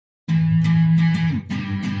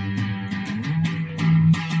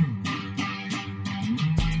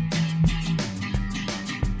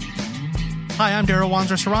Hi, I'm Daryl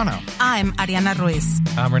Wanzer Serrano. I'm Ariana Ruiz.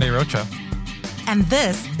 I'm Renee Rocha. And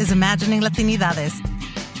this is Imagining Latinidades.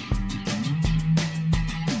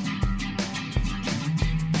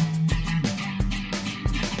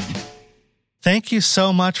 Thank you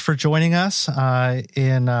so much for joining us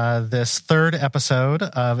in this third episode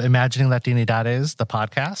of Imagining Latinidades, the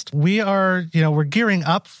podcast. We're gearing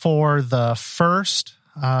up for the first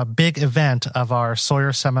big event of our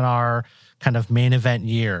Sawyer Seminar kind of main event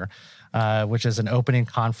year, which is an opening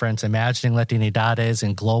conference, Imagining Latinidades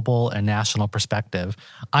in Global and National Perspective.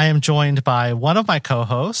 I am joined by one of my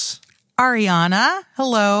co-hosts, Ariana.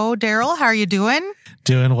 Hello, Daryl. How are you doing?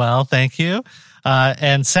 Doing well, thank you.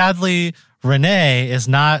 And sadly, Renee is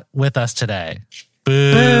not with us today.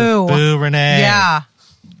 Boo, Renee. Yeah.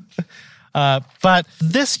 But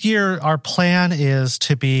this year, our plan is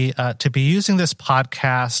to be using this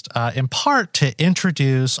podcast in part to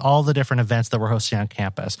introduce all the different events that we're hosting on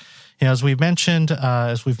campus. You know, as we've mentioned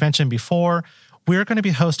before, we're going to be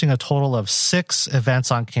hosting a total of 6 events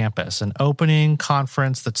on campus: an opening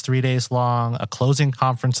conference that's 3 days long, a closing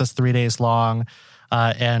conference that's 3 days long,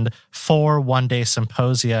 and 4 one-day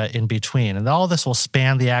symposia in between. And all this will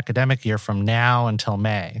span the academic year from now until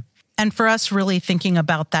May. And for us, really thinking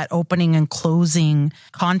about that opening and closing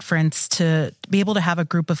conference to be able to have a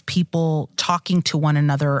group of people talking to one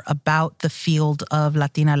another about the field of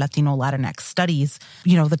Latina, Latino, Latinx studies.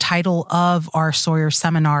 You know, the title of our Sawyer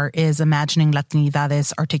seminar is Imagining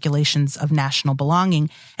Latinidades, Articulations of National Belonging.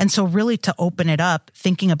 And so really to open it up,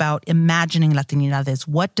 thinking about imagining Latinidades,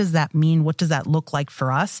 what does that mean? What does that look like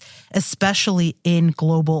for us, especially in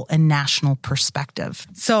global and national perspective?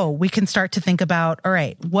 So we can start to think about, all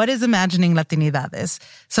right, what is Imagining Latinidades?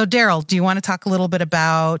 So Daryl, do you want to talk a little bit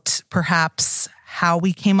about perhaps how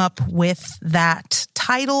we came up with that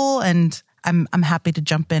title? And I'm happy to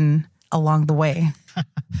jump in along the way.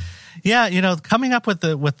 Yeah, you know, coming up with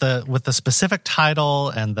the specific title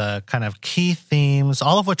and the kind of key themes,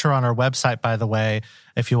 all of which are on our website, by the way,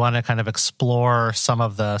 if you want to kind of explore some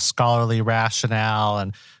of the scholarly rationale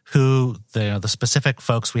and who the specific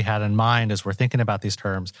folks we had in mind as we're thinking about these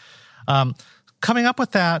terms. Coming up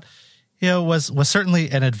with that, you know, was certainly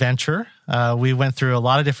an adventure. We went through a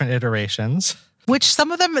lot of different iterations. Which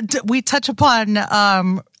some of them we touch upon,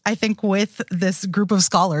 I think, with this group of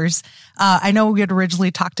scholars. I know we had originally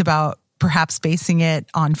talked about perhaps basing it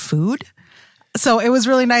on food. So it was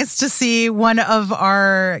really nice to see one of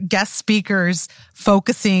our guest speakers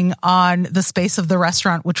focusing on the space of the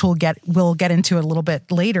restaurant, which we'll get into a little bit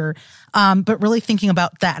later. But really thinking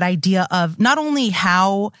about that idea of not only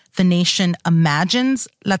how the nation imagines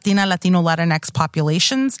Latina, Latino, Latinx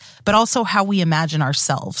populations, but also how we imagine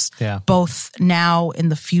ourselves, both now in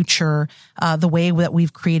the future, the way that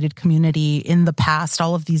we've created community in the past,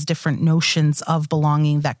 all of these different notions of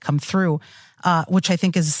belonging that come through. Which I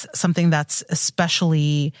think is something that's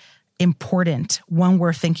especially important when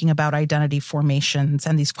we're thinking about identity formations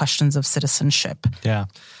and these questions of citizenship. Yeah.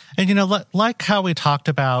 And, you know, like how we talked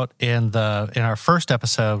about in our first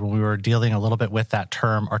episode when we were dealing a little bit with that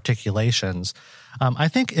term articulations, I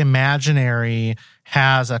think imaginary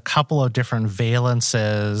has a couple of different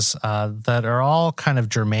valences that are all kind of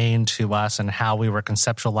germane to us and how we were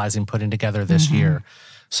conceptualizing putting together this year.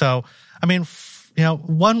 So, I mean, you know,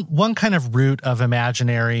 one kind of root of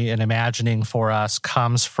imaginary and imagining for us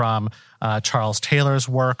comes from Charles Taylor's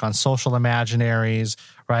work on social imaginaries,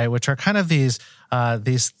 right? Which are kind of these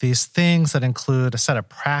things that include a set of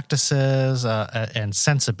practices and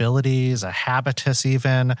sensibilities, a habitus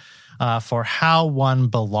even, for how one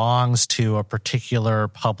belongs to a particular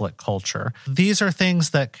public culture. These are things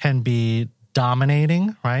that can be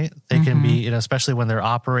dominating, right? They can be, you know, especially when they're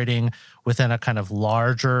operating within a kind of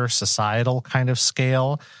larger societal kind of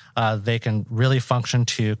scale. They can really function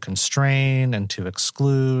to constrain and to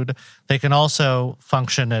exclude. They can also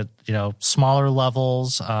function at, you know, smaller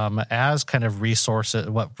levels as kind of resources,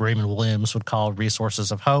 what Raymond Williams would call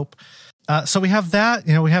resources of hope. So we have that,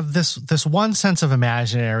 you know, we have this one sense of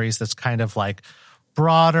imaginaries that's kind of like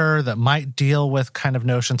broader, that might deal with kind of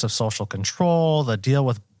notions of social control, that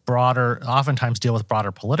oftentimes deal with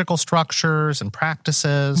broader political structures and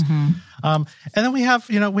practices. And then we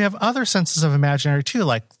have other senses of imaginary too,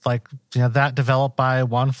 like that developed by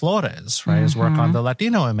Juan Flores, right? His work on the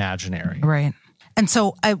Latino imaginary. Right. And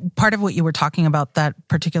so part of what you were talking about that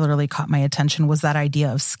particularly caught my attention was that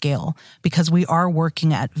idea of scale, because we are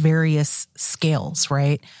working at various scales,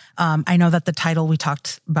 right? I know that the title, we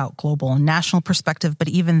talked about global and national perspective, but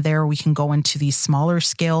even there we can go into these smaller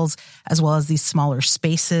scales as well as these smaller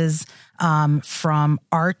spaces, from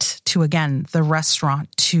art to, again, the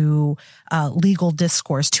restaurant, to legal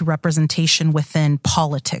discourse, to representation within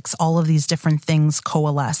politics. All of these different things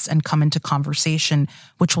coalesce and come into conversation,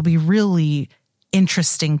 which will be really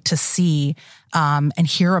interesting to see and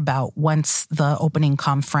hear about once the opening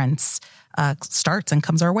conference starts and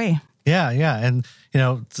comes our way. Yeah. And,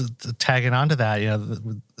 tagging on to that,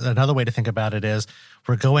 another way to think about it is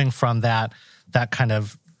we're going from that kind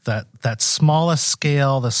of that smallest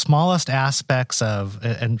scale, the smallest aspects of,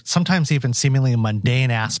 and sometimes even seemingly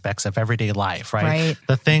mundane aspects of everyday life, right?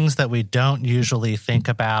 The things that we don't usually think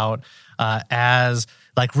about as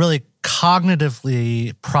like really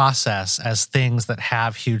cognitively process as things that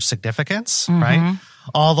have huge significance, right?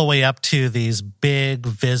 All the way up to these big,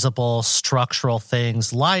 visible, structural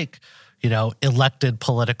things like, elected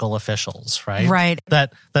political officials, right? Right.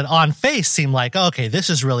 That on face seem like, okay,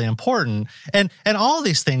 this is really important. And all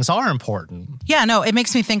these things are important. Yeah, no, it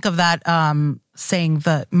makes me think of that saying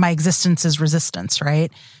that my existence is resistance, right?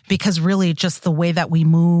 Because really just the way that we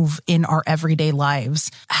move in our everyday lives,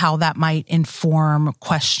 how that might inform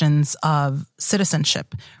questions of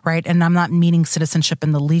citizenship, right? And I'm not meaning citizenship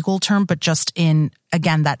in the legal term, but just in,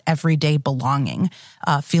 again, that everyday belonging,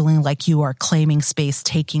 feeling like you are claiming space,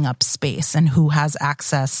 taking up space, and who has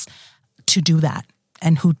access to do that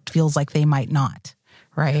and who feels like they might not.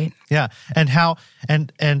 Right. Yeah. And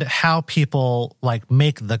how people like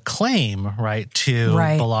make the claim, right, to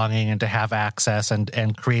belonging and to have access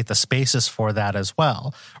and create the spaces for that as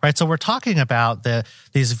well. Right. So we're talking about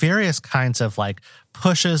these various kinds of like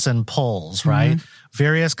pushes and pulls, right?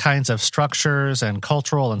 Various kinds of structures and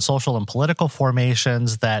cultural and social and political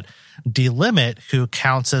formations that delimit who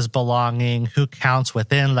counts as belonging, who counts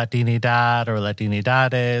within Latinidad or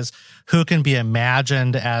Latinidades, who can be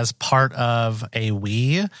imagined as part of a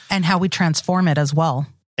we. And how we transform it as well.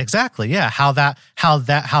 Exactly. Yeah.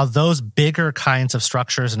 How those bigger kinds of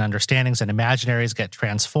structures and understandings and imaginaries get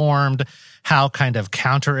transformed, how kind of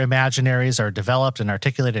counter imaginaries are developed and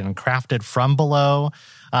articulated and crafted from below.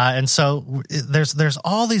 And so there's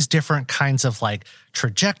all these different kinds of like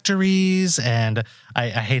trajectories, and I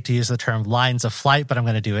hate to use the term lines of flight, but I'm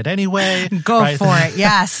going to do it anyway. Go for it.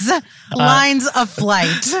 Yes. Lines of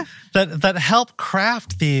flight. That help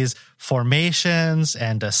craft these formations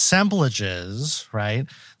and assemblages, right?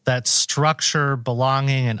 That structure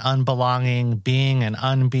belonging and unbelonging, being and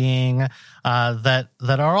unbeing, that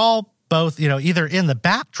are all both, either in the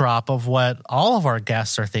backdrop of what all of our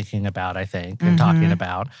guests are thinking about, I think, and talking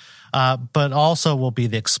about, but also will be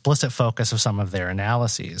the explicit focus of some of their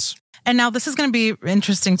analyses. And now this is going to be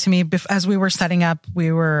interesting to me. As we were setting up,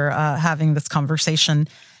 we were having this conversation,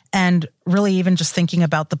 and really even just thinking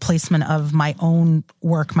about the placement of my own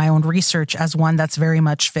work, my own research as one that's very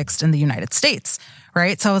much fixed in the United States,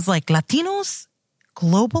 right? So I was like, Latinos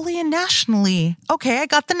globally and nationally. Okay, I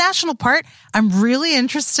got the national part. I'm really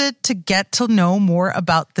interested to get to know more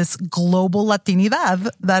about this global Latinidad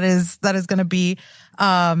that is going to be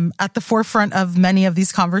at the forefront of many of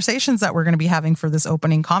these conversations that we're going to be having for this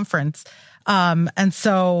opening conference. And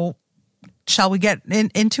so shall we get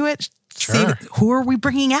into it? Sure. Who are we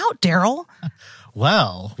bringing out, Daryl?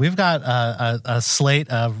 Well, we've got a slate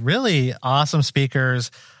of really awesome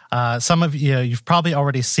speakers. Some of you've probably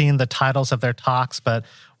already seen the titles of their talks, but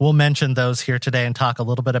we'll mention those here today and talk a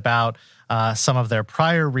little bit about some of their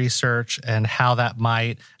prior research and how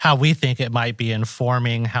we think it might be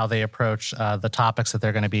informing how they approach the topics that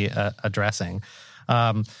they're going to be addressing.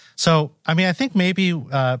 So, I mean, I think maybe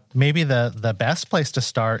the best place to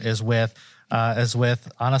start is with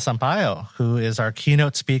Ana Sampaio, who is our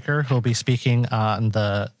keynote speaker, who will be speaking on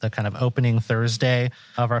the kind of opening Thursday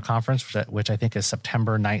of our conference, which I think is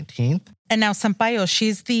September 19th. And now Sampaio,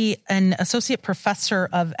 she's an associate professor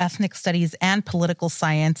of ethnic studies and political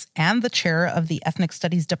science and the chair of the ethnic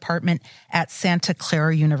studies department at Santa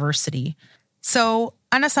Clara University. So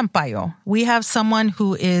Ana Sampaio, we have someone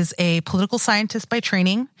who is a political scientist by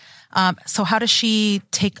training. So how does she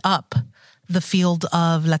take up the field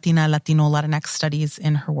of Latino, Latinx studies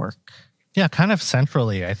in her work? Yeah, kind of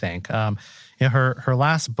centrally, I think. Her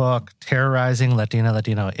last book, Terrorizing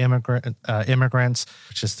Latino Immigrants,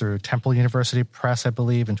 which is through Temple University Press, I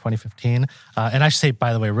believe, in 2015. And I should say,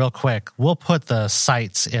 by the way, real quick, we'll put the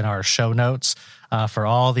sites in our show notes for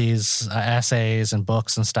all these essays and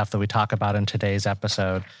books and stuff that we talk about in today's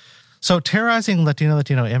episode. So Terrorizing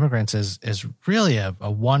Latino Immigrants is really a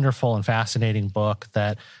wonderful and fascinating book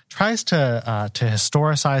that tries to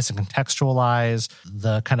historicize and contextualize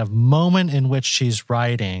the kind of moment in which she's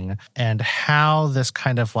writing and how this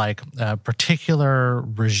kind of like particular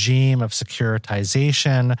regime of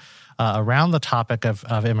securitization around the topic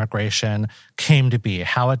of immigration came to be,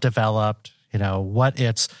 how it developed, what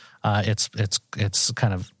its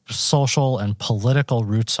kind of social and political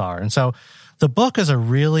roots are. And so the book is a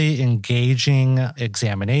really engaging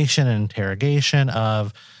examination and interrogation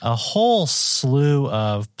of a whole slew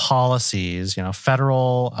of policies,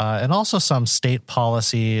 federal and also some state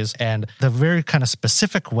policies, and the very kind of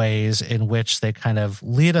specific ways in which they kind of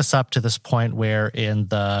lead us up to this point where in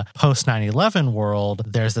the post 9/11 world,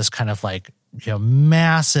 there's this kind of like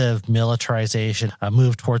massive militarization, a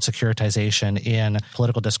move towards securitization in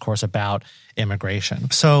political discourse about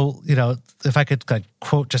immigration. So, if I could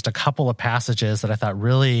quote just a couple of passages that I thought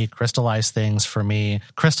really crystallized things for me,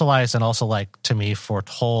 crystallized and also to me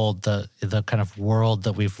foretold the kind of world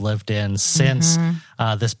that we've lived in since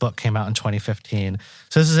this book came out in 2015.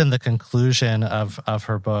 So this is in the conclusion of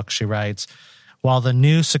her book. She writes, while the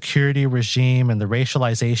new security regime and the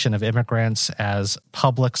racialization of immigrants as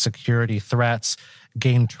public security threats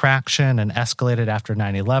gained traction and escalated after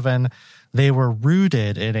 9/11, they were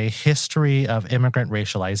rooted in a history of immigrant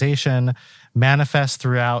racialization manifest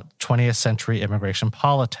throughout 20th century immigration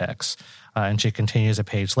politics. And she continues a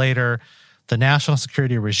page later. The national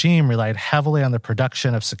security regime relied heavily on the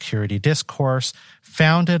production of security discourse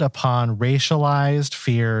founded upon racialized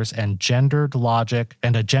fears and a gendered logic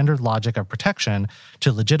of protection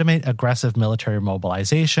to legitimate aggressive military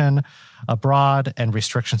mobilization abroad and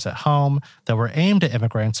restrictions at home that were aimed at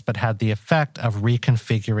immigrants but had the effect of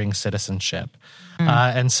reconfiguring citizenship.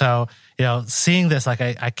 And so, seeing this,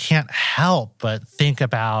 I can't help but think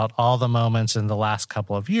about all the moments in the last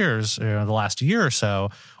couple of years, the last year or so,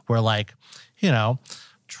 where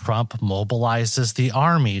Trump mobilizes the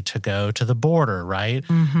army to go to the border, right?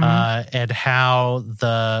 And how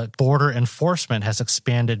the border enforcement has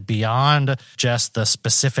expanded beyond just the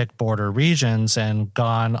specific border regions and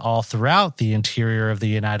gone all throughout the interior of the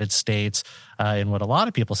United States in what a lot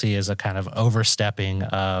of people see as a kind of overstepping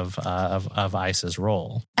of ICE's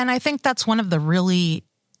role. And I think that's one of the really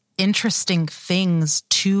interesting things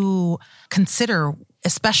to consider,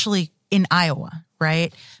 especially in Iowa,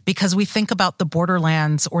 right? Because we think about the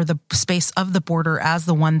borderlands or the space of the border as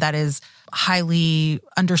the one that is highly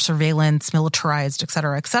under surveillance, militarized, et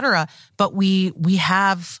cetera, but we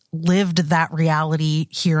have lived that reality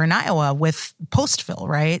here in Iowa with Postville,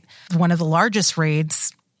 right? One of the largest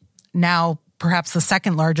raids, now perhaps the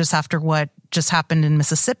second largest after what just happened in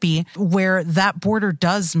Mississippi, where that border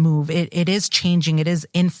does move. It is changing. It is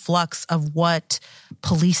in flux of what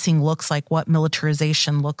policing looks like, what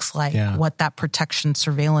militarization looks like, what that protection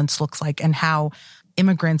surveillance looks like, and how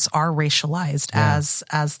immigrants are racialized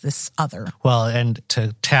as this other. Well, and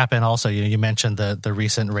to tap in also, you mentioned the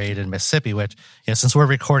recent raid in Mississippi, which, since we're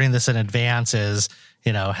recording this in advance has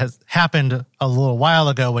happened a little while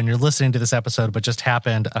ago when you're listening to this episode, but just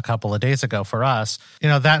happened a couple of days ago for us.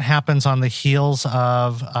 That happens on the heels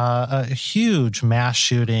of a huge mass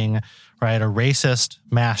shooting, right? A racist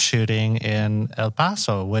mass shooting in El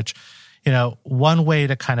Paso, which, one way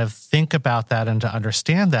to kind of think about that and to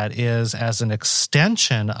understand that is as an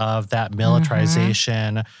extension of that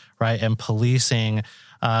militarization, right, and policing,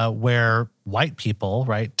 where white people,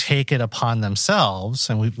 right, take it upon themselves,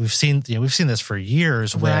 and we've seen this for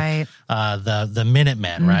years with the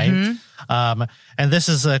Minutemen, right? And this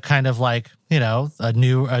is a kind of a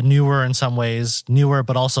newer in some ways, newer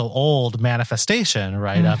but also old manifestation,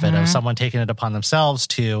 right, of it, of someone taking it upon themselves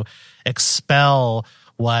to expel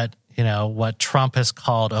what Trump has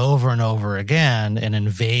called over and over again an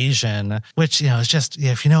invasion, which, is just,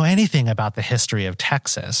 if you know anything about the history of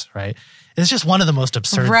Texas, right, it's just one of the most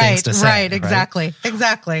absurd things to say. Right, exactly.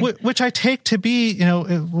 Which I take to be,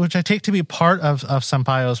 part of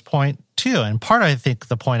Sampaio's point too. And part, I think,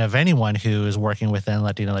 the point of anyone who is working within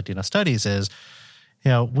Latino studies is,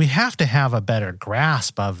 we have to have a better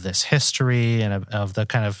grasp of this history and of the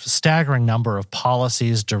kind of staggering number of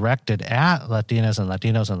policies directed at Latinas and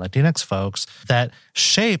Latinx folks that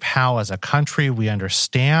shape how, as a country, we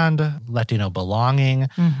understand Latino belonging,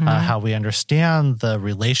 how we understand the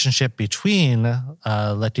relationship between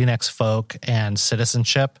Latinx folk and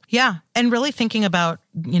citizenship. Yeah, and really thinking about,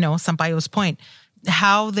 Sampaio's point,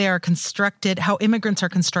 how they are constructed, how immigrants are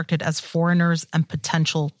constructed as foreigners and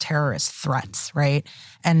potential terrorist threats, right?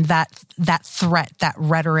 And that threat, that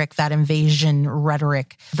rhetoric, that invasion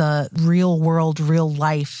rhetoric, the real world, real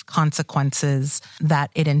life consequences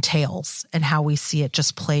that it entails, and how we see it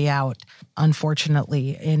just play out,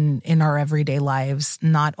 unfortunately, in our everyday lives,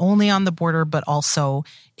 not only on the border, but also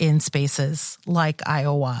in spaces like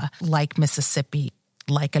Iowa, like Mississippi,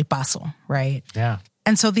 like El Paso, right? Yeah.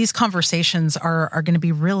 And so these conversations are going to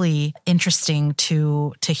be really interesting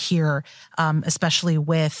to hear, especially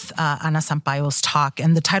with Ana Sampaio's talk.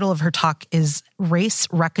 And the title of her talk is Race,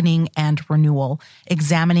 Reckoning, and Renewal,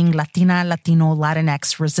 Examining Latina, Latino,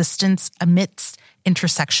 Latinx Resistance Amidst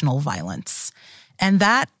Intersectional Violence. And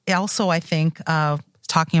that also, I think,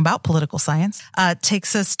 talking about political science,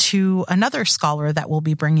 takes us to another scholar that we'll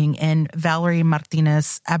be bringing in, Valerie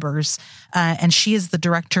Martinez Ebers. And she is the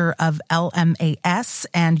director of LMAS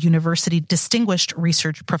and University Distinguished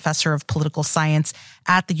Research Professor of Political Science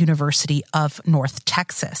at the University of North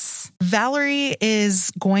Texas. Valerie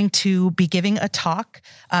is going to be giving a talk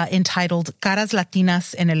entitled Caras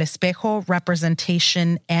Latinas en el Espejo,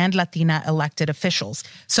 Representation and Latina Elected Officials.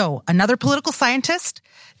 So another political scientist.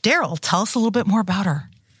 Daryl, tell us a little bit more about her.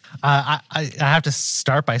 I have to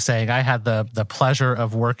start by saying I had the pleasure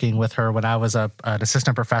of working with her when I was an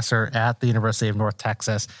assistant professor at the University of North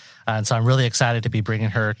Texas, and so I'm really excited to be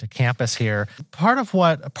bringing her to campus here. Part of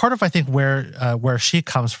I think where she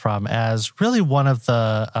comes from as really one of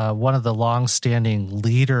the longstanding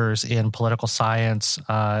leaders in political science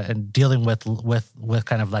and dealing with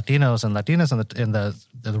kind of Latinos and Latinas in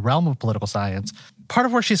the realm of political science. Part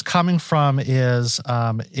of where she's coming from is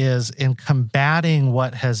in combating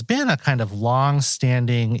what has been a kind of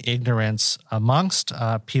long-standing ignorance amongst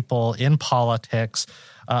people in politics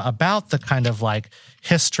about the kind of like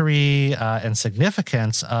history and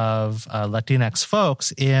significance of Latinx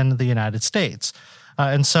folks in the United States.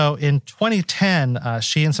 And so in 2010,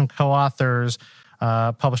 she and some co-authors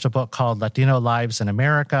published a book called Latino Lives in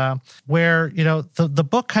America, where, the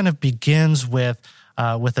book kind of begins with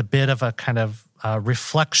a bit of a kind of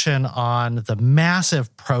reflection on the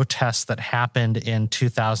massive protests that happened in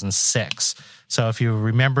 2006. So if you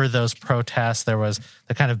remember those protests, there was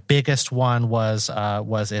the kind of biggest one was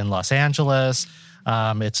in Los Angeles.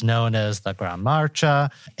 It's known as the Gran Marcha.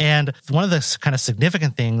 And one of the kind of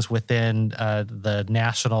significant things within the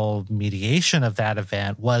national mediation of that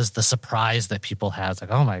event was the surprise that people had. It's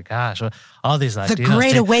like, oh my gosh, all these Latinos. The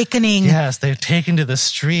Great Awakening. Yes, they've taken to the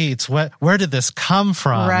streets. Where did this come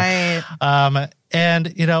from? Right.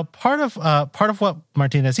 And part of what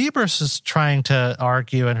Martinez Ebers is trying to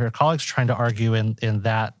argue, and her colleagues are trying to argue in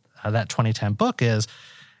that 2010 book is,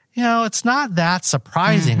 it's not that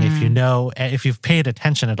surprising if you've paid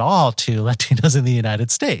attention at all to Latinos in the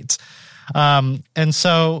United States. And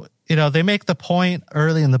so, they make the point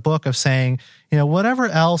early in the book of saying, whatever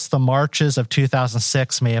else the marches of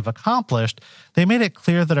 2006 may have accomplished, they made it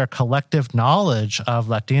clear that our collective knowledge of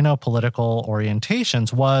Latino political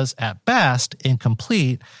orientations was, at best,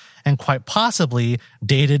 incomplete and quite possibly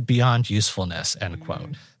dated beyond usefulness, end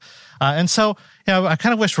quote. And so, I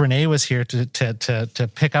kind of wish Renee was here to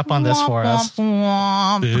pick up on this for us.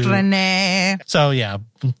 Renee. So, yeah,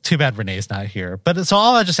 too bad Renee's not here. But so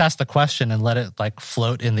I'll just ask the question and let it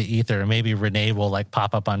float in the ether. Maybe Renee will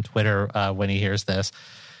pop up on Twitter when he hears this.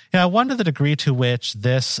 I wonder the degree to which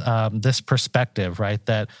this perspective, right,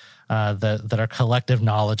 that our collective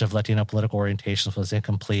knowledge of Latino political orientations was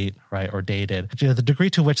incomplete, right, or dated. The degree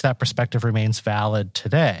to which that perspective remains valid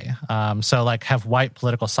today. So, have white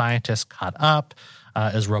political scientists caught up?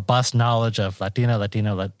 Is robust knowledge of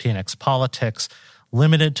Latinx politics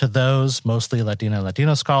limited to those mostly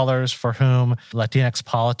Latino scholars for whom Latinx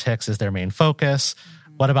politics is their main focus?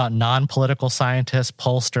 What about non-political scientists,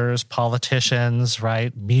 pollsters, politicians,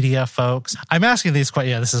 right? Media folks? I'm asking these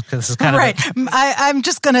questions. Yeah, this is kind of right. I'm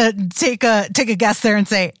just gonna take a guess there and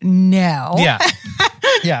say no. Yeah,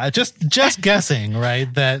 yeah. Just guessing, right?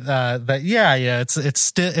 It's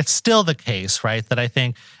still the case, right? That I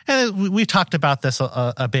think, and we talked about this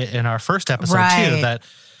a bit in our first episode too.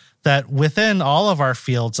 That within all of our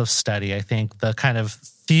fields of study, I think the kind of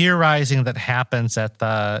theorizing that happens at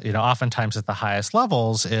the, oftentimes at the highest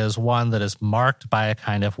levels is one that is marked by a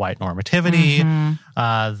kind of white normativity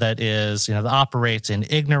that is, that operates in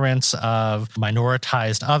ignorance of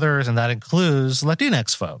minoritized others, and that includes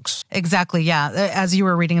Latinx folks. Exactly, yeah. As you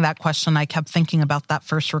were reading that question, I kept thinking about that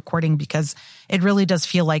first recording because it really does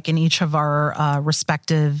feel like in each of our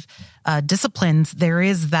respective disciplines, there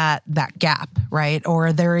is that gap, right?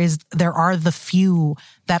 Or there are the few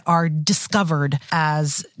that are discovered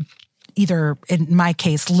as either, in my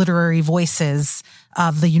case, literary voices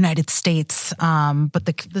of the United States. But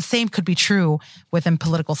the same could be true within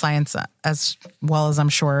political science as well as, I'm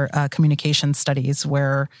sure, communication studies,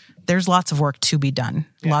 where there's lots of work to be done,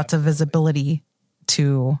 lots of visibility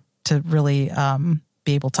to really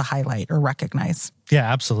be able to highlight or recognize.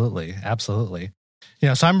 Yeah, absolutely. Absolutely.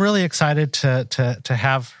 So I'm really excited to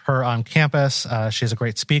have her on campus. She's a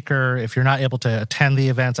great speaker. If you're not able to attend the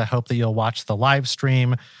events, I hope that you'll watch the live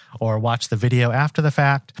stream or watch the video after the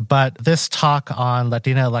fact. But this talk on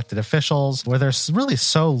Latina elected officials, where there's really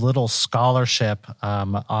so little scholarship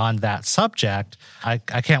on that subject, I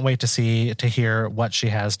can't wait to hear what she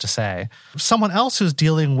has to say. Someone else who's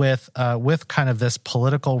dealing with kind of this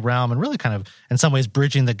political realm and really kind of in some ways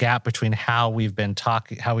bridging the gap between how we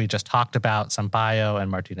just talked about Sampaio and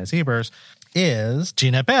Martinez Ebers is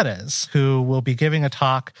Gina Perez, who will be giving a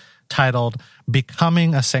talk titled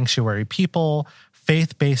Becoming a Sanctuary People,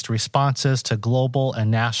 Faith-Based Responses to Global and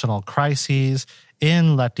National Crises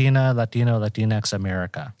in Latino, Latinx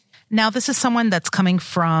America. Now, this is someone that's coming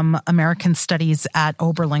from American Studies at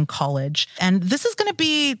Oberlin College, and this is going to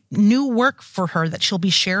be new work for her that she'll be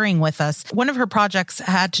sharing with us. One of her projects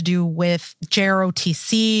had to do with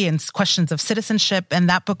JROTC and questions of citizenship, and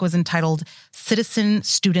that book was entitled Citizen,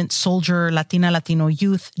 Student, Soldier, Latina, Latino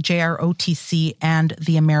Youth, JROTC, and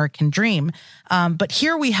the American Dream. But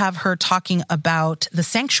here we have her talking about the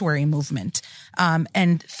sanctuary movement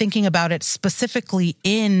and thinking about it specifically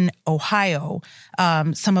in Ohio,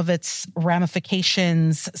 some of its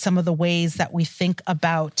ramifications, some of the ways that we think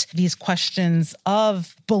about these questions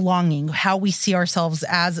of belonging, how we see ourselves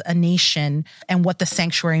as a nation, and what the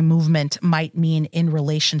sanctuary movement might mean in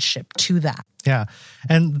relationship to that. Yeah.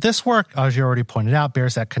 And this work, as you already pointed out,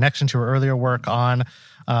 bears that connection to her earlier work on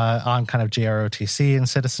kind of JROTC and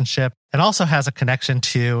citizenship, and also has a connection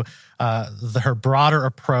to her broader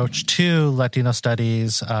approach to Latino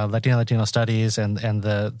studies, Latino studies, and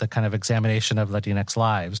the kind of examination of Latinx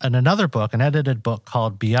lives. In another book, an edited book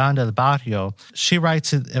called Beyond el Barrio, she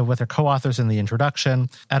writes with her co-authors in the introduction,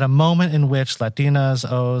 at a moment in which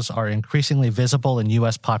Latinas are increasingly visible in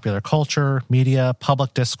U.S. popular culture, media,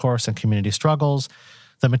 public discourse, and community struggles,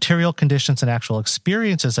 the material conditions and actual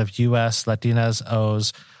experiences of U.S.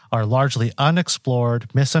 Latinas are largely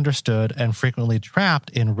unexplored, misunderstood, and frequently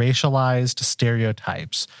trapped in racialized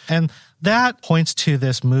stereotypes. And that points to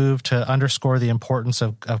this move to underscore the importance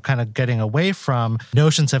of kind of getting away from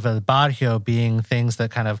notions of el barrio being things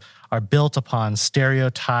that kind of are built upon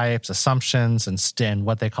stereotypes, assumptions, and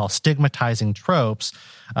what they call stigmatizing tropes,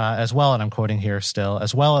 as well, and I'm quoting here still,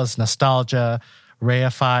 as well as nostalgia,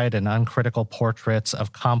 reified and uncritical portraits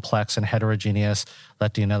of complex and heterogeneous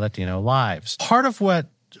Latino lives. Part of what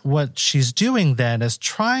she's doing then is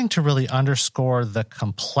trying to really underscore the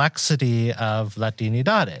complexity of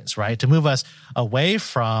Latinidades, right? To move us away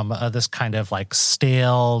from this kind of like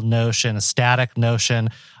stale notion, a static notion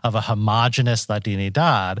of a homogenous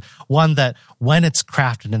Latinidad, one that when it's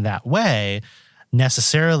crafted in that way,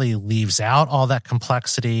 necessarily leaves out all that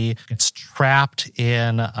complexity. It's trapped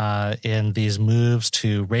in these moves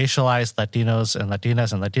to racialize Latinos and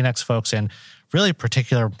Latinas and Latinx folks in really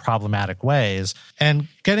particular problematic ways, and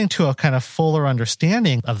getting to a kind of fuller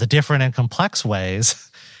understanding of the different and complex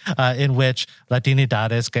ways in which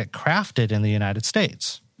Latinidades get crafted in the United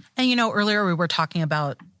States. And, earlier we were talking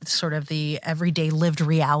about sort of the everyday lived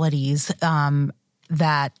realities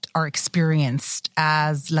that are experienced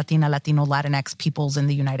as Latina, Latino, Latinx peoples in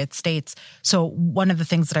the United States. So one of the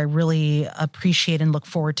things that I really appreciate and look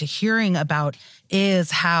forward to hearing about is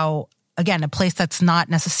how, again, a place that's not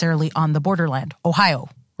necessarily on the borderland, Ohio,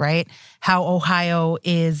 right? How Ohio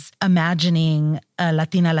is imagining a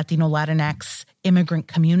Latina, Latino, Latinx immigrant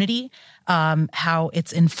community, how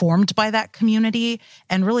it's informed by that community,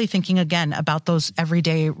 and really thinking again about those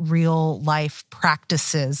everyday real life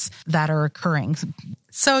practices that are occurring.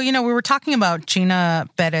 So, we were talking about Gina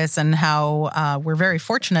Perez and how we're very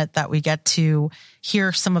fortunate that we get to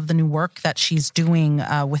hear some of the new work that she's doing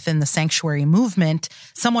within the sanctuary movement.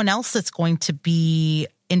 Someone else that's going to be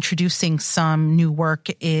introducing some new work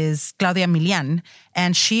is Claudia Milian,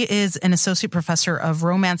 and she is an associate professor of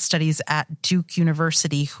Romance Studies at Duke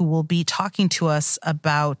University, who will be talking to us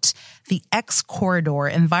about the X Corridor,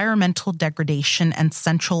 Environmental Degradation and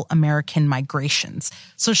Central American Migrations.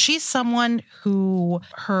 So she's someone who,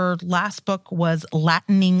 her last book was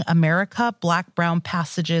Latining America, Black, Brown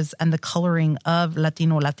Passages, and the Coloring of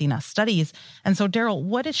Latino-Latina Studies. And so, Daryl,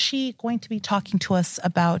 what is she going to be talking to us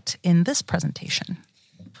about in this presentation?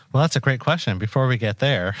 Well, that's a great question. Before we get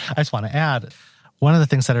there, I just want to add, one of the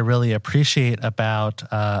things that I really appreciate about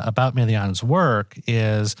Milian's work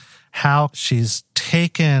is how she's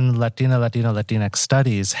taken Latinx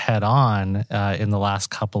studies head on in the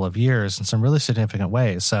last couple of years in some really significant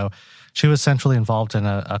ways. So she was centrally involved in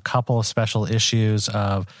a couple of special issues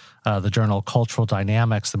of the journal Cultural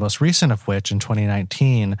Dynamics, the most recent of which in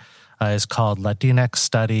 2019 is called Latinx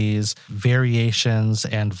Studies, Variations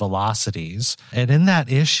and Velocities. And in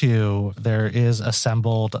that issue, there is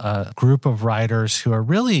assembled a group of writers who are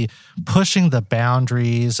really pushing the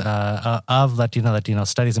boundaries of Latino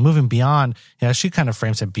studies and moving beyond, she kind of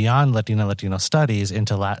frames it beyond Latino studies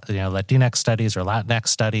into Latinx studies or Latinx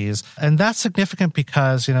studies. And that's significant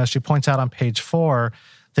because, she points out on page 4,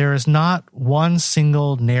 there is not one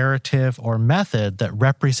single narrative or method that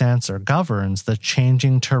represents or governs the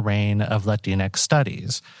changing terrain of Latinx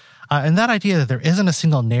studies. And that idea that there isn't a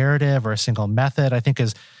single narrative or a single method, I think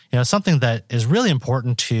is something that is really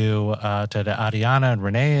important to Ariana and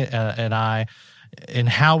Renee and I in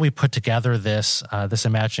how we put together this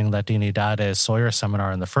Imagining Latinidades Sawyer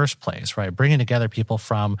seminar in the first place, right? Bringing together people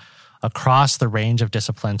from across the range of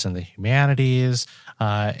disciplines in the humanities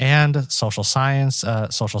and social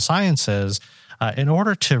sciences, in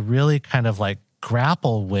order to really kind of like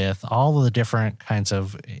grapple with all of the different kinds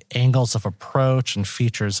of angles of approach and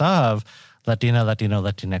features of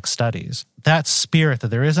Latinx studies. That spirit that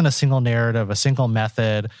there isn't a single narrative, a single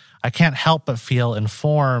method, I can't help but feel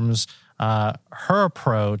informs her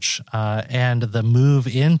approach and the move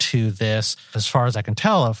into this, as far as I can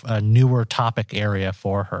tell, a newer topic area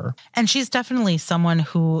for her. And she's definitely someone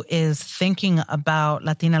who is thinking about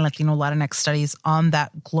Latino, Latinx studies on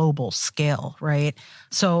that global scale, right?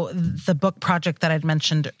 So the book project that I'd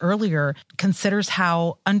mentioned earlier considers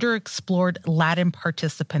how underexplored Latin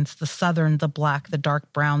participants, the Southern, the Black, the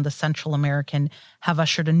dark brown, the Central American, have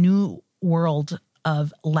ushered a new world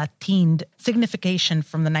of Latined signification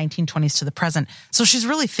from the 1920s to the present. So she's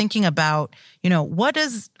really thinking about, what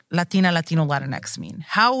does Latina, Latino, Latinx mean?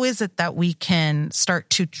 How is it that we can start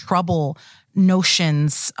to trouble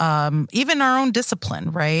notions, even our own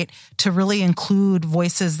discipline, right? To really include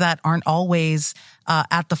voices that aren't always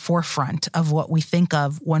at the forefront of what we think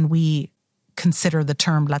of when we consider the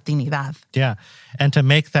term Latinidad. Yeah. And to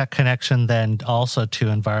make that connection then also to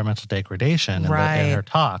environmental degradation in her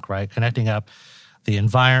talk, right? Connecting up the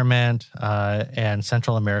environment and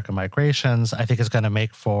Central American migrations, I think is going to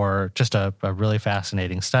make for just a really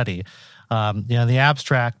fascinating study. In the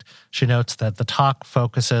abstract, she notes that the talk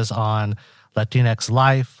focuses on Latinx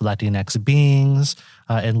life, Latinx beings,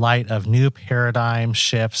 in light of new paradigm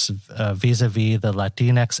shifts vis-a-vis the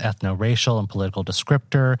Latinx ethno-racial and political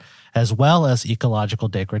descriptor, as well as ecological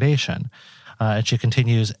degradation. And she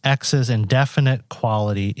continues, X's indefinite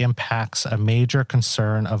quality impacts a major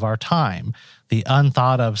concern of our time, the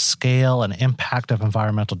unthought of scale and impact of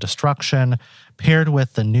environmental destruction, paired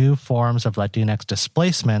with the new forms of Latinx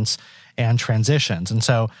displacements and transitions. And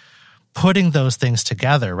so putting those things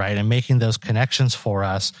together, right, and making those connections for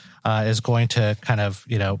us is going to kind of,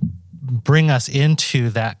 bring us into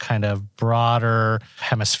that kind of broader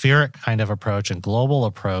hemispheric kind of approach and global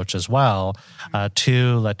approach as well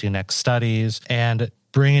to Latinx studies, and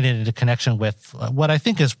bringing it into connection with what I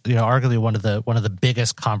think is, arguably one of the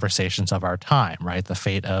biggest conversations of our time, right? The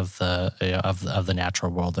fate of the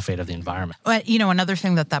natural world, the fate of the environment. But, another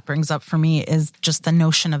thing that brings up for me is just the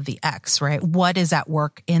notion of the X, right? What is at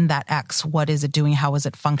work in that X? What is it doing? How is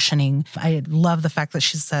it functioning? I love the fact that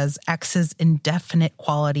she says X's indefinite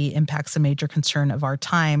quality impacts a major concern of our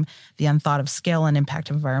time, the unthought of scale and impact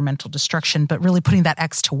of environmental destruction, but really putting that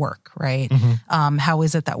X to work, right? Mm-hmm. How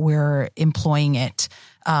is it that we're employing it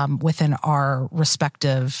within our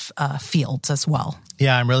respective fields as well?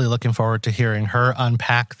 Yeah, I'm really looking forward to hearing her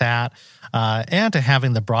unpack that and to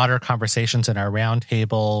having the broader conversations in our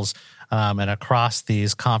roundtables and across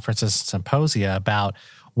these conferences and symposia about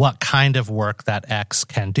what kind of work that X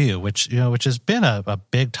can do, which has been a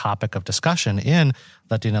big topic of discussion in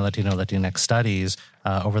Latinx studies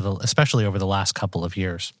especially over the last couple of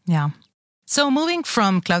years. Yeah. So moving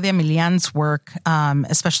from Claudia Milian's work,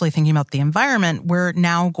 especially thinking about the environment, we're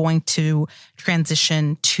now going to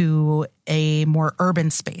transition to a more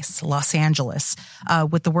urban space, Los Angeles,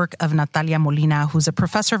 with the work of Natalia Molina, who's a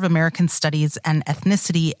professor of American Studies and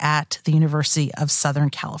Ethnicity at the University of Southern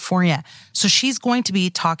California. So she's going to be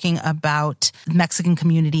talking about the Mexican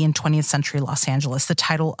community in 20th century Los Angeles. The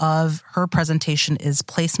title of her presentation is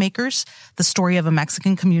Placemakers, the story of a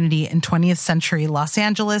Mexican community in 20th century Los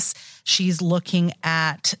Angeles. She's looking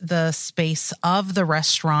at the space of the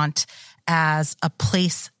restaurant as a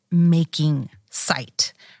place-making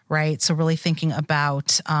site, right? So really thinking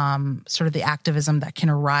about sort of the activism that can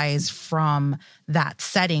arise from that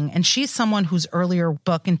setting. And she's someone whose earlier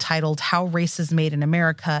book entitled How Race is Made in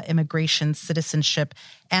America, Immigration, Citizenship,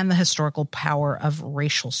 and the Historical Power of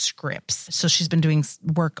Racial Scripts. So she's been doing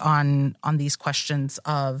work on these questions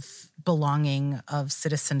of belonging, of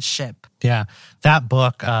citizenship. Yeah, that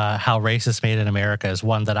book, How Race is Made in America, is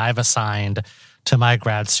one that I've assigned to my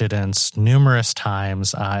grad students numerous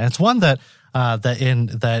times. It's one that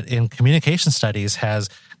in communication studies has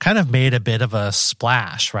kind of made a bit of a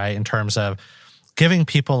splash, right, in terms of giving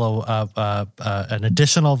people an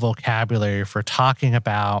additional vocabulary for talking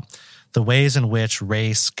about the ways in which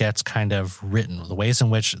race gets kind of written, the ways in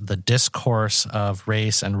which the discourse of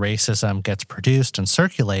race and racism gets produced and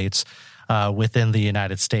circulates within the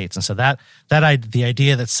United States. And so the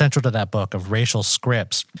idea that's central to that book of racial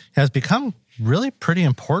scripts has become really pretty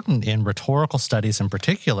important in rhetorical studies in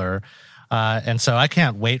particular. And so I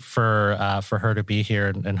can't wait for her to be here,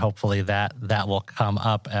 and hopefully that will come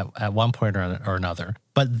up at one point or another.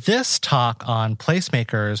 But this talk on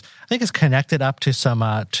placemakers, I think, is connected up to some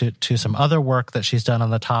other work that she's done on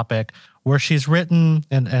the topic, where she's written,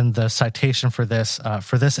 and the citation for this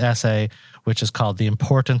essay, which is called "The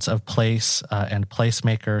Importance of Place and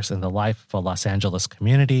Placemakers in the Life of a Los Angeles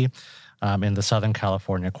Community," in the Southern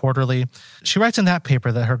California Quarterly. She writes in that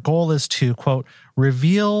paper that her goal is to, quote,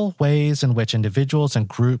 reveal ways in which individuals and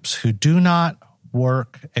groups who do not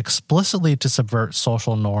work explicitly to subvert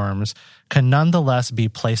social norms can nonetheless be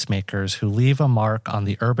placemakers who leave a mark on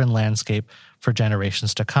the urban landscape for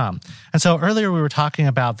generations to come. And so earlier we were talking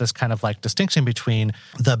about this kind of like distinction between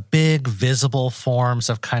the big visible forms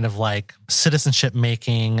of kind of like citizenship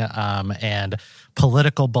making and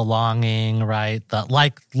political belonging, right?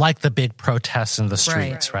 Like the big protests in the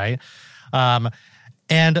streets, right?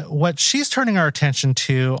 And what she's turning our attention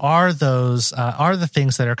to are the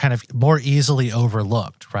things that are kind of more easily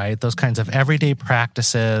overlooked, right? Those kinds of everyday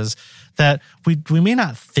practices that we may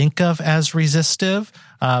not think of as resistive,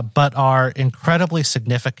 but are incredibly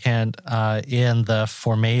significant in the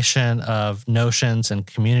formation of notions and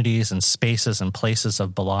communities and spaces and places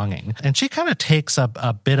of belonging. And she kind of takes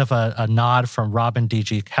a bit of a nod from Robin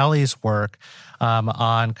D.G. Kelley's work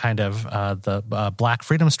on kind of the Black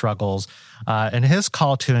freedom struggles and his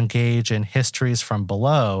call to engage in histories from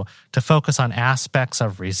below to focus on aspects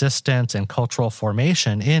of resistance and cultural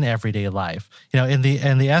formation in everyday life. You know, in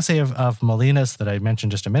the essay of Molina's that I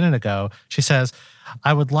mentioned just a minute ago, she says,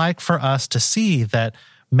 "I would like for us to see that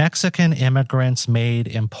Mexican immigrants made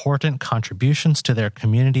important contributions to their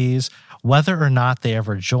communities, whether or not they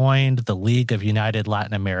ever joined the League of United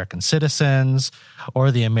Latin American Citizens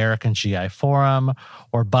or the American GI Forum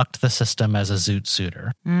or bucked the system as a zoot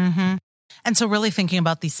suitor." Mm-hmm. And so really thinking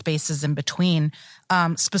about these spaces in between,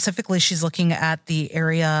 specifically she's looking at the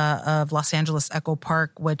area of Los Angeles Echo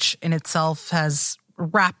Park, which in itself has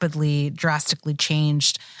rapidly, drastically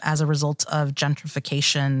changed as a result of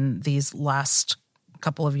gentrification these last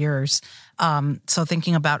couple of years. So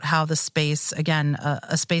thinking about how the space, again,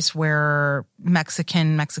 a space where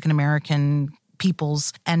Mexican-American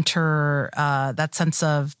peoples enter that sense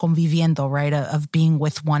of conviviendo, right, of being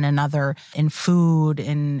with one another in food,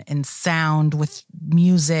 in sound, with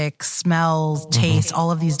music, smells, taste, all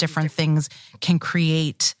of these different things can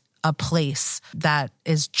create a place that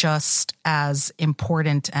is just as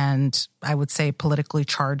important and I would say politically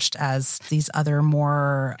charged as these other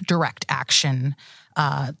more direct action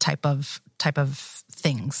type of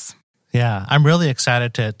things. Yeah, I'm really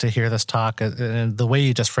excited to hear this talk, and the way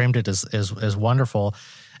you just framed it is wonderful.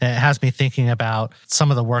 And it has me thinking about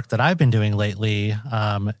some of the work that I've been doing lately.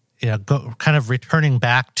 Kind of returning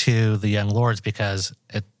back to the Young Lords because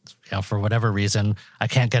for whatever reason I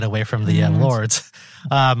can't get away from the Young Lords.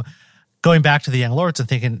 Going back to the Young Lords and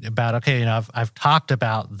thinking about, I've talked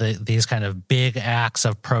about these kind of big acts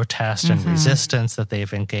of protest and resistance that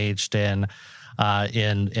they've engaged in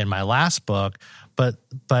my last book, but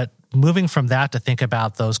moving from that to think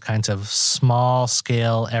about those kinds of small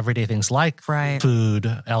scale everyday things like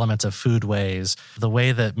food, elements of foodways, the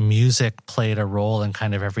way that music played a role in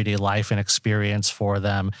kind of everyday life and experience for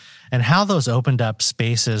them, and how those opened up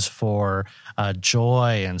spaces for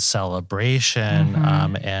joy and celebration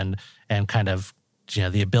and kind of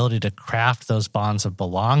the ability to craft those bonds of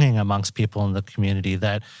belonging amongst people in the community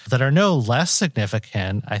that are no less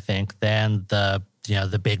significant, I think, than the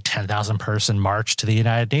the big 10,000 person march to the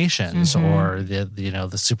United Nations, or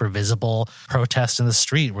the super visible protest in the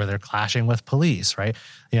street where they're clashing with police, right?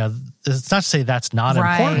 It's not to say that's not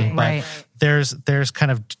important, but there's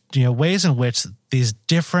kind of ways in which these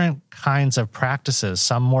different kinds of practices,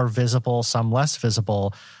 some more visible, some less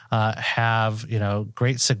visible, have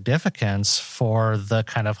great significance for the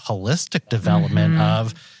kind of holistic development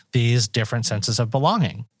of these different senses of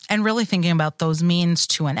belonging. And really thinking about those means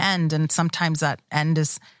to an end. And sometimes that end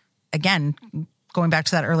is, again, going back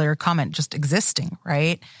to that earlier comment, just existing,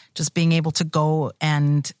 right? Just being able to go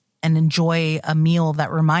and enjoy a meal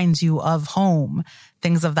that reminds you of home,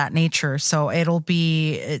 things of that nature. So it'll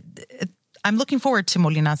be, I'm looking forward to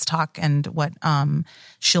Molina's talk and what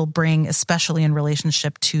she'll bring, especially in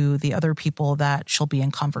relationship to the other people that she'll be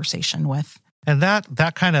in conversation with. And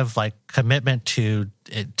that kind of like commitment to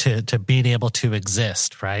being able to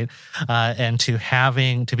exist, right? And to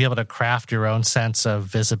be able to craft your own sense of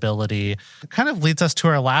visibility kind of leads us to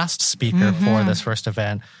our last speaker for this first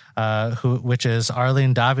event, which is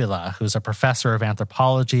Arlene Davila, who's a professor of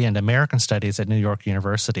anthropology and American studies at New York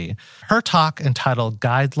University. Her talk, entitled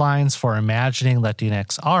Guidelines for Imagining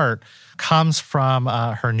Latinx Art, comes from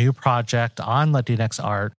her new project on Latinx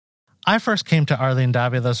art. I first came to Arlene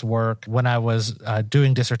Davila's work when I was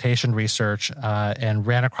doing dissertation research and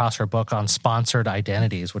ran across her book on sponsored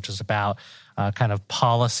identities, which is about kind of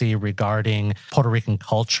policy regarding Puerto Rican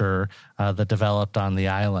culture that developed on the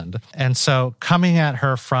island. And so coming at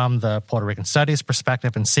her from the Puerto Rican studies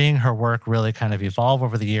perspective and seeing her work really kind of evolve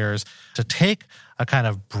over the years to take a kind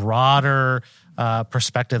of broader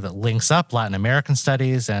perspective that links up Latin American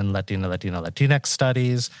studies and Latinx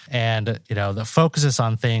studies, and that focuses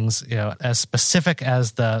on things as specific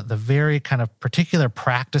as the very kind of particular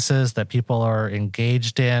practices that people are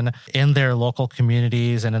engaged in their local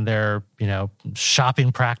communities and in their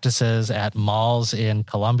shopping practices at malls in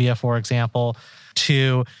Colombia, for example,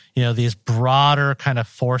 to these broader kind of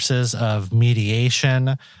forces of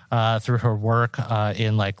mediation through her work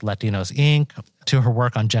in like Latinos Inc., to her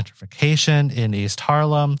work on gentrification in East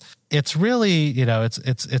Harlem. It's really,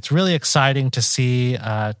 it's really exciting to see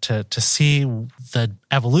the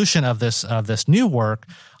evolution of this new work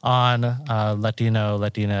on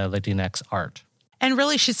Latinx art. And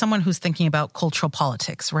really, she's someone who's thinking about cultural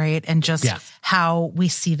politics, right? And just how we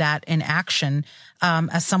see that in action.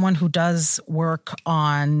 As someone who does work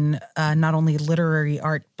on not only literary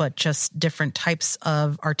art, but just different types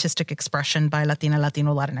of artistic expression by Latino,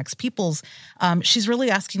 Latinx peoples, she's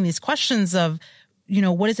really asking these questions of,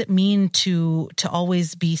 what does it mean to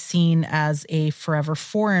always be seen as a forever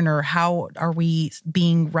foreigner? How are we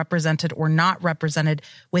being represented or not represented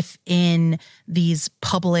within these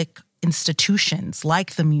public institutions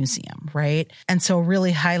like the museum, right? And so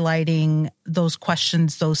really highlighting those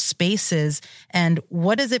questions, those spaces, and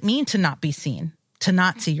what does it mean to not be seen, to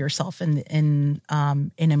not see yourself in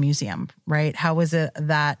a museum, right? How is it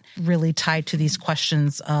that really tied to these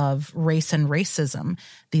questions of race and racism,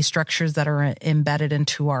 these structures that are embedded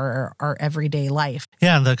into our everyday life?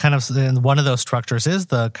 Yeah, and one of those structures is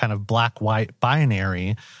the kind of black-white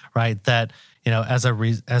binary, right? That as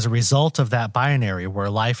a result of that binary,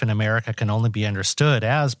 where life in America can only be understood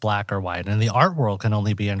as black or white, and the art world can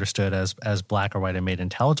only be understood as black or white and made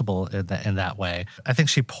intelligible in that way. I think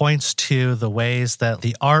she points to the ways that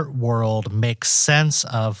the art world makes sense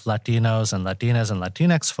of Latinos and Latinas and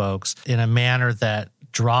Latinx folks in a manner that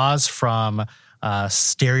draws from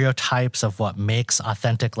stereotypes of what makes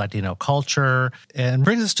authentic Latino culture, and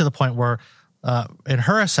brings us to the point where, in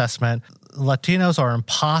her assessment, Latinos are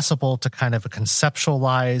impossible to kind of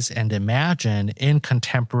conceptualize and imagine in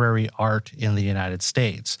contemporary art in the United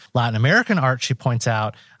States. Latin American art, she points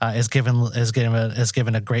out, is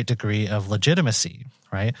given a great degree of legitimacy,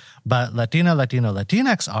 right? But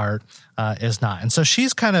Latinx art is not. And so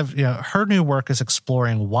she's kind of, her new work is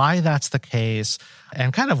exploring why that's the case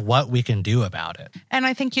and kind of what we can do about it. And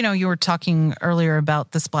I think, you were talking earlier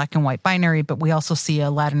about this black and white binary, but we also see a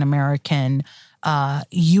Latin American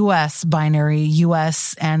U.S. binary,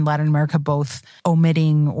 U.S. and Latin America both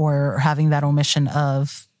omitting or having that omission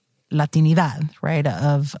of Latinidad, right,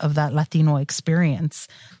 of that Latino experience.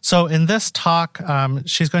 So in this talk,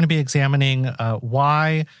 she's going to be examining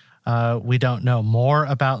why we don't know more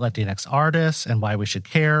about Latinx artists and why we should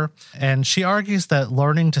care. And she argues that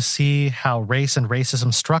learning to see how race and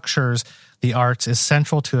racism structures the arts is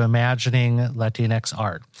central to imagining Latinx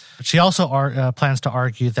art. She also plans to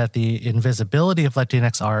argue that the invisibility of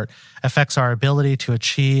Latinx art affects our ability to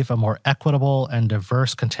achieve a more equitable and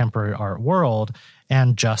diverse contemporary art world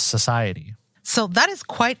and just society. So that is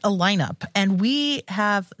quite a lineup. And we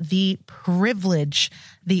have the privilege,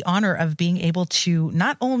 the honor of being able to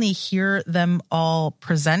not only hear them all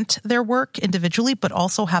present their work individually, but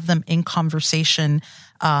also have them in conversation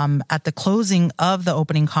at the closing of the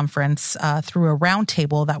opening conference through a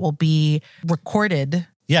roundtable that will be recorded.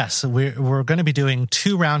 Yes, we're going to be doing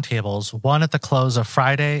 2 roundtables, one at the close of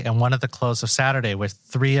Friday and one at the close of Saturday, with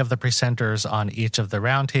 3 of the presenters on each of the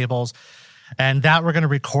roundtables. And that we're going to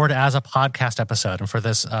record as a podcast episode. And for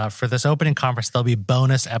this opening conference, there'll be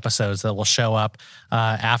bonus episodes that will show up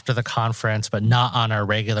after the conference, but not on our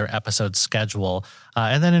regular episode schedule.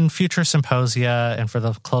 And then in future symposia and for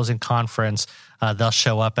the closing conference, they'll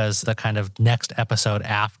show up as the kind of next episode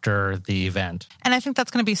after the event. And I think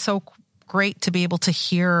that's going to be so great to be able to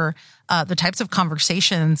hear the types of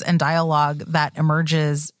conversations and dialogue that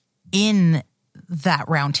emerges in that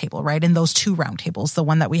roundtable, right? In those 2 roundtables, the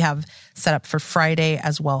one that we have set up for Friday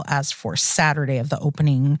as well as for Saturday of the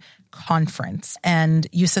opening conference. And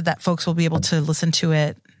you said that folks will be able to listen to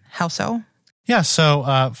it. How so? Yeah,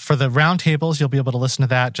 so for the roundtables, you'll be able to listen to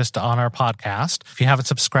that just on our podcast. If you haven't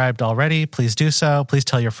subscribed already, please do so. Please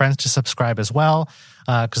tell your friends to subscribe as well,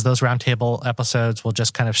 because those roundtable episodes will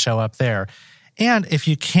just kind of show up there. And if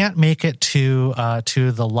you can't make it to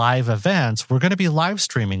the live events, we're going to be live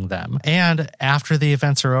streaming them. And after the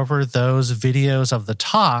events are over, those videos of the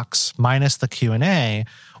talks minus the Q&A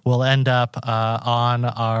will end up on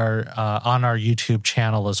our YouTube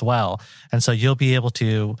channel as well. And so you'll be able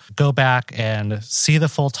to go back and see the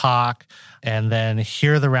full talk and then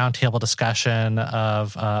hear the roundtable discussion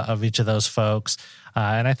of each of those folks.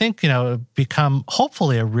 And I think, become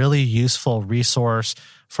hopefully a really useful resource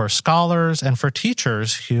for scholars and for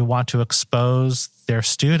teachers who want to expose their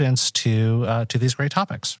students to these great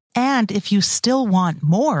topics. And if you still want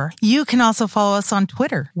more, you can also follow us on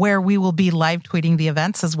Twitter, where we will be live tweeting the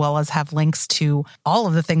events as well as have links to all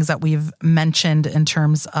of the things that we've mentioned in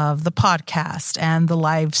terms of the podcast and the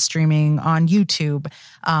live streaming on YouTube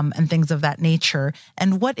and things of that nature.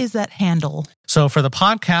 And what is that handle? So for the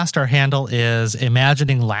podcast, our handle is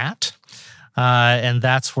Imagining Lat. And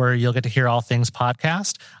that's where you'll get to hear all things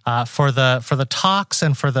podcast. For the talks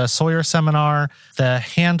and for the Sawyer seminar, the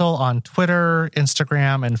handle on Twitter,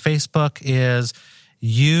 Instagram, and Facebook is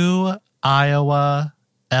UIowa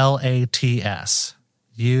LATS.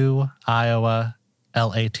 UIowa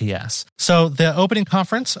LATS. So the opening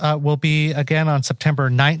conference will be again on September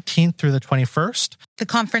 19th through the 21st. The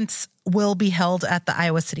conference will be held at the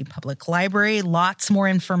Iowa City Public Library. Lots more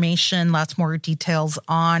information, lots more details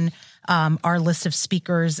on our list of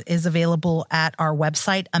speakers is available at our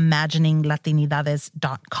website,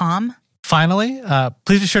 imagininglatinidades.com. Finally,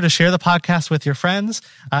 please be sure to share the podcast with your friends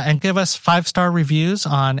and give us 5-star reviews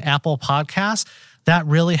on Apple Podcasts. That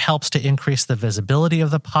really helps to increase the visibility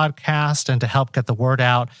of the podcast and to help get the word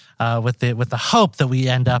out with the hope that we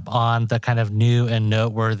end up on the kind of new and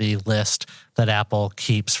noteworthy list that Apple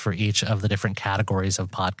keeps for each of the different categories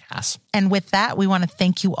of podcasts. And with that, we want to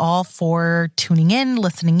thank you all for tuning in,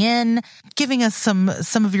 listening in, giving us some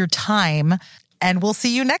of your time, and we'll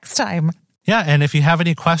see you next time. Yeah, and if you have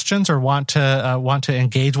any questions or want to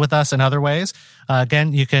engage with us in other ways,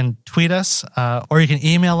 again, you can tweet us or you can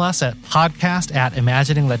email us at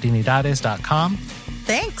podcast@imagininglatinidades.com.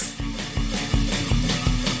 Thanks.